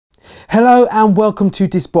Hello and welcome to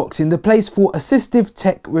DYSboxing, the place for assistive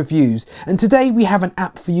tech reviews, and today we have an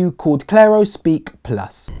app for you called Claro Speak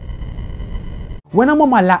Plus. When I'm on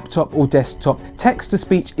my laptop or desktop,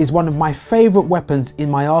 text-to-speech is one of my favourite weapons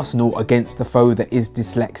in my arsenal against the foe that is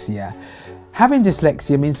dyslexia. Having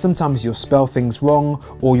dyslexia means sometimes you'll spell things wrong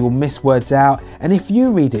or you'll miss words out, and if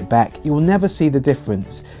you read it back, you'll never see the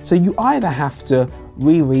difference. So you either have to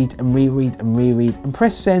reread and reread and reread and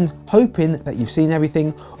press send, hoping that you've seen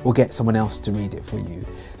everything, or get someone else to read it for you.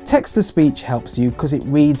 Text-to-speech helps you because it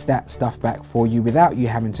reads that stuff back for you without you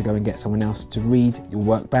having to go and get someone else to read your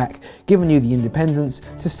work back, giving you the independence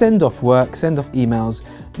to send off work, send off emails,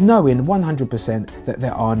 knowing 100% that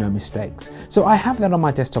there are no mistakes. So I have that on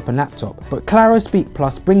my desktop and laptop, but Claro Speak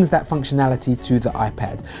Plus brings that functionality to the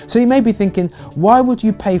iPad. So you may be thinking, why would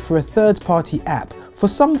you pay for a third-party app for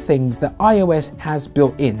something that iOS has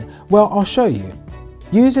built in? Well, I'll show you.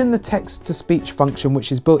 Using the text-to-speech function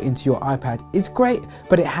which is built into your iPad is great,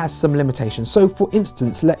 but it has some limitations. So for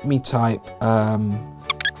instance, let me type,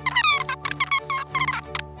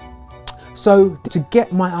 so to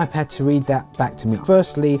get my iPad to read that back to me,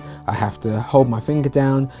 firstly, I have to hold my finger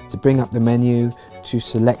down to bring up the menu, to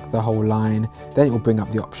select the whole line, then it will bring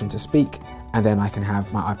up the option to speak, and then I can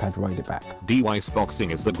have my iPad read it back.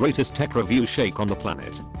 DYSboxing is the greatest tech review shake on the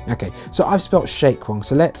planet. Okay, so I've spelt shake wrong,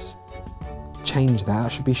 so let's change that.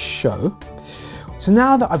 That should be show. So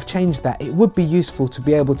now that I've changed that, it would be useful to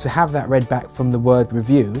be able to have that read back from the word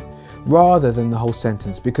review rather than the whole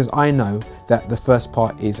sentence, because I know that the first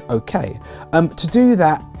part is okay. To do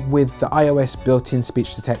that with the iOS built-in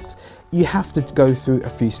speech to text, you have to go through a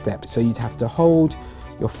few steps. So you'd have to hold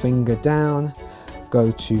your finger down, go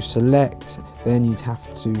to select, then you'd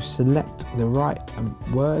have to select the right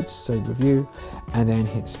words, so review, and then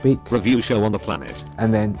hit speak. Review show on the planet.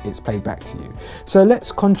 And then it's played back to you. So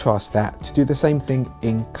let's contrast that to do the same thing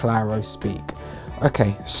in Claro Speak.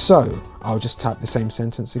 Okay, so I'll just type the same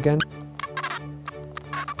sentence again.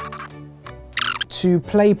 To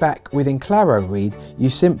play back within Claro Read, you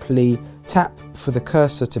simply tap for the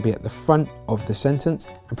cursor to be at the front of the sentence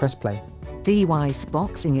and press play.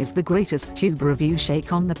 DYSboxing is the greatest tube review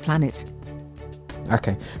shake on the planet.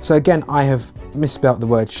 Okay, so again, I have misspelt the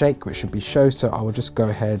word shake, which should be show, so I will just go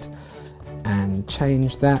ahead and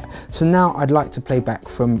change that. So now I'd like to play back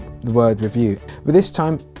from the word review, but this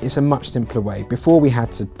time it's a much simpler way. Before we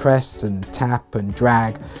had to press and tap and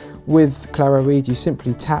drag. With Claro Read, you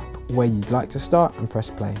simply tap where you'd like to start and press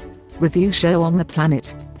play. Review show on the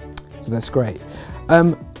planet. So that's great.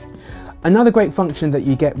 Another great function that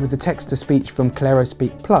you get with the text-to-speech from Claro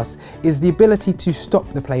Speak Plus is the ability to stop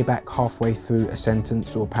the playback halfway through a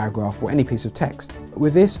sentence or paragraph or any piece of text.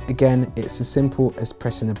 With this, again, it's as simple as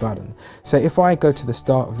pressing a button. So if I go to the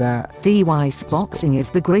start of that, DYSboxing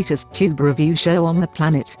is the greatest tube review show on the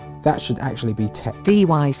planet. That should actually be tech.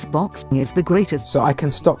 DYSboxing is the greatest. So I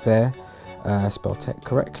can stop there, spell tech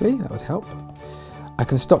correctly, that would help. I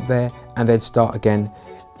can stop there and then start again,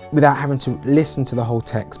 without having to listen to the whole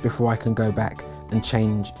text before I can go back and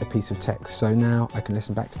change a piece of text. So now I can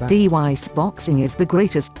listen back to that. DYSboxing is the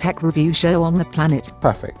greatest tech review show on the planet.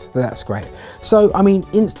 Perfect, that's great. So, I mean,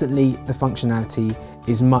 instantly the functionality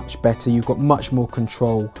is much better. You've got much more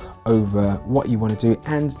control over what you want to do,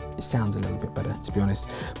 and it sounds a little bit better, to be honest.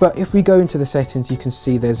 But if we go into the settings, you can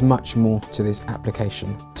see there's much more to this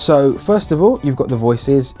application. So first of all, you've got the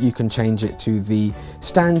voices. You can change it to the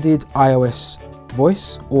standard iOS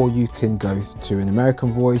voice, or you can go to an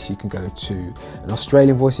American voice, you can go to an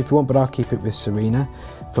Australian voice if you want, but I'll keep it with Serena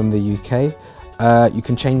from the UK. You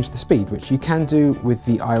can change the speed, which you can do with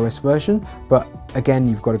the iOS version, but again,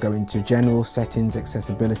 you've got to go into general settings,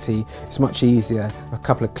 accessibility. It's much easier, a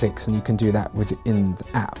couple of clicks, and you can do that within the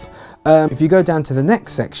app. If you go down to the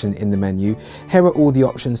next section in the menu, here are all the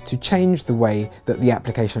options to change the way that the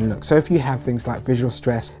application looks. So if you have things like visual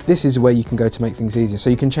stress, this is where you can go to make things easier. So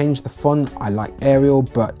you can change the font. I like Arial,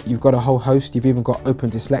 but you've got a whole host. You've even got Open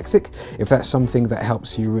Dyslexic, if that's something that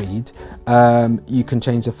helps you read. You can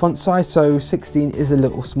change the font size. So 16 is a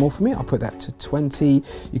little small for me. I'll put that to 20.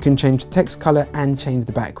 You can change the text color and change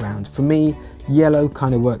the background. For me, yellow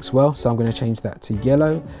kind of works well, so I'm going to change that to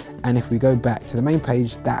yellow. And if we go back to the main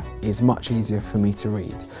page, that is much easier for me to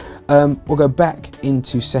read. We'll go back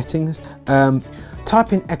into settings.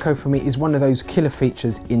 Type in Echo for me is one of those killer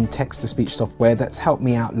features in text-to-speech software that's helped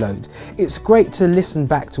me out loads. It's great to listen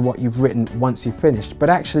back to what you've written once you've finished, but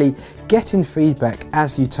actually getting feedback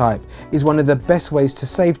as you type is one of the best ways to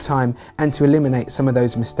save time and to eliminate some of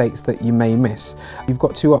those mistakes that you may miss. You've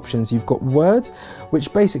got two options. You've got Word,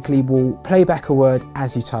 which basically will play back a word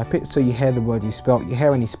as you type it, so you hear the word you spelt, you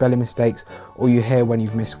hear any spelling mistakes, or you hear when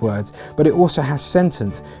you've missed words. But it also has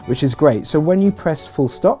Sentence, which is great. So when you press full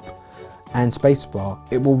stop and spacebar,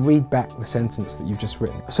 it will read back the sentence that you've just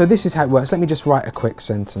written. So this is how it works. Let me just write a quick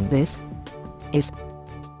sentence. This is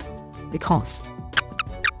the cost.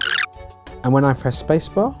 And when I press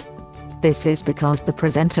spacebar, This is because the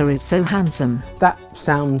presenter is so handsome. that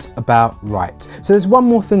sounds about right. So there's one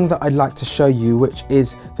more thing that I'd like to show you, which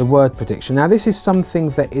is the word prediction. Now this is something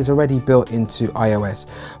that is already built into iOS,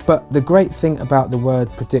 but the great thing about the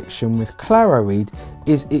word prediction with Claro Read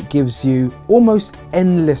is it gives you almost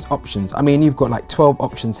endless options. I mean, you've got like 12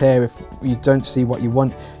 options here. If you don't see what you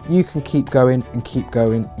want, you can keep going and keep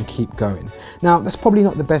going and keep going. Now that's probably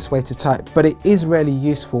not the best way to type, but it is really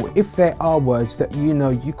useful if there are words that you know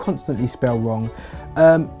you constantly spell wrong.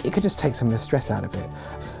 It could just take some of the stress out of it.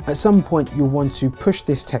 At some point you'll want to push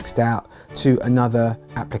this text out to another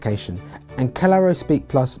application, and Claro Speak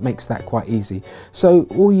Plus makes that quite easy. So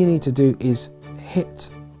all you need to do is hit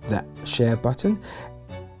that share button,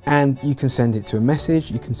 and you can send it to a message,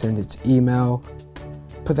 you can send it to email,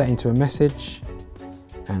 put that into a message,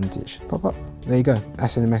 and it should pop up. There you go,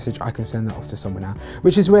 that's in a message. I can send that off to someone now,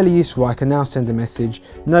 which is really useful. I can now send a message,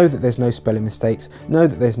 know that there's no spelling mistakes, know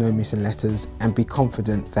that there's no missing letters, and be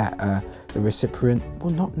confident that the recipient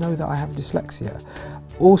will not know that I have dyslexia.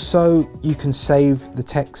 Also, you can save the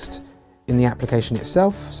text in the application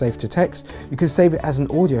itself, save to text. You can save it as an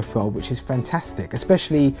audio file, which is fantastic,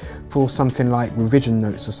 especially for something like revision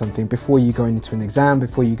notes or something. Before you go into an exam,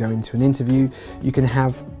 before you go into an interview, you can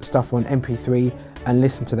have stuff on MP3 and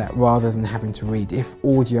listen to that rather than having to read, if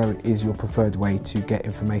audio is your preferred way to get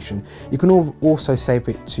information. You can also save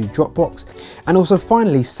it to Dropbox, and also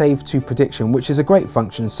finally save to prediction, which is a great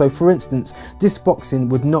function. So for instance, DYSboxing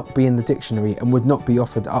would not be in the dictionary and would not be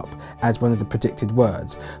offered up as one of the predicted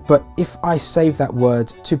words, but if I save that word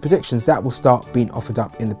to predictions, that will start being offered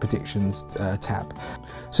up in the predictions tab.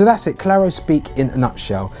 So that's it, Claro Speak in a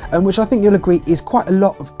nutshell, which I think you'll agree is quite a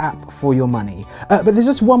lot of app for your money. But there's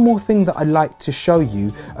just one more thing that I'd like to show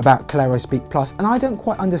you about Claro Speak Plus, and I don't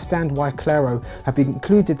quite understand why Claro have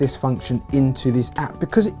included this function into this app,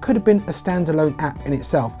 because it could have been a standalone app in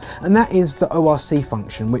itself, and that is the ORC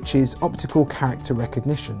function, which is optical character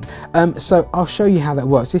recognition. So I'll show you how that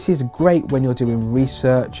works. This is great when you're doing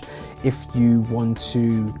research, if you want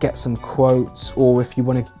to get some quotes, or if you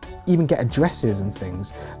want to even get addresses and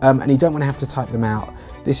things, and you don't want to have to type them out.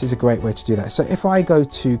 This is a great way to do that. So if I go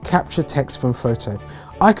to capture text from photo,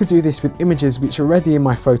 I could do this with images which are already in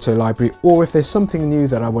my photo library, or if there's something new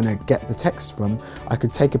that I want to get the text from, I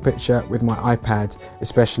could take a picture with my iPad,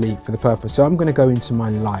 especially for the purpose. So I'm going to go into my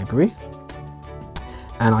library,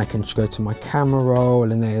 and I can go to my camera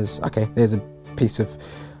roll, and there's a piece of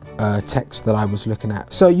text that I was looking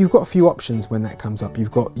at. So you've got a few options when that comes up.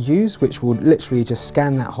 You've got use, which will literally just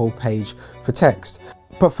scan that whole page for text.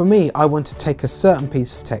 But for me, I want to take a certain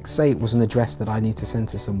piece of text, say it was an address that I need to send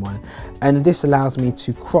to someone, and this allows me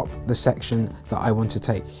to crop the section that I want to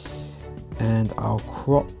take. And I'll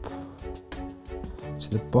crop to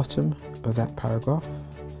the bottom of that paragraph,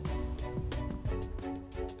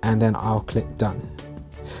 and then I'll click done.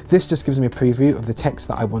 This just gives me a preview of the text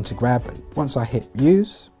that I want to grab. Once I hit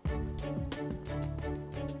use,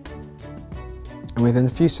 and within a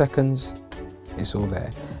few seconds, it's all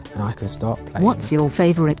there, and I can start playing. What's your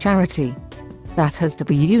favourite charity? That has to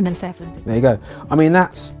be UNICEF. There you go. I mean,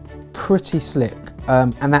 that's pretty slick,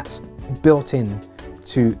 and that's built in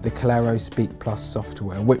to the Claro Speak Plus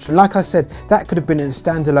software, which, like I said, that could have been a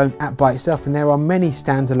standalone app by itself, and there are many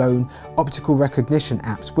standalone optical recognition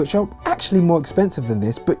apps which are actually more expensive than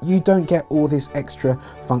this, but you don't get all this extra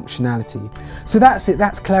functionality. So that's it,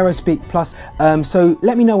 that's Claro Speak Plus. So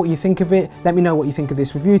let me know what you think of it, let me know what you think of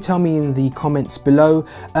this review, tell me in the comments below,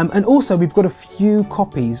 and also we've got a few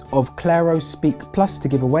copies of Claro Speak Plus to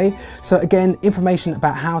give away. So again, information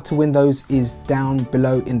about how to win those is down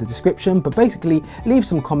below in the description, but basically leave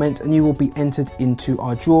some comments and you will be entered into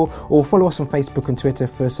our draw, or follow us on Facebook and Twitter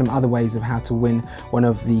for some other ways of how to win one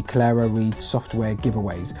of the Claro Read software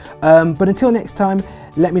giveaways. But until next time,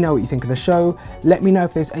 let me know what you think of the show, let me know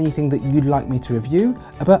if there's anything that you'd like me to review,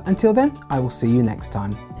 but until then, I will see you next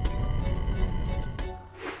time.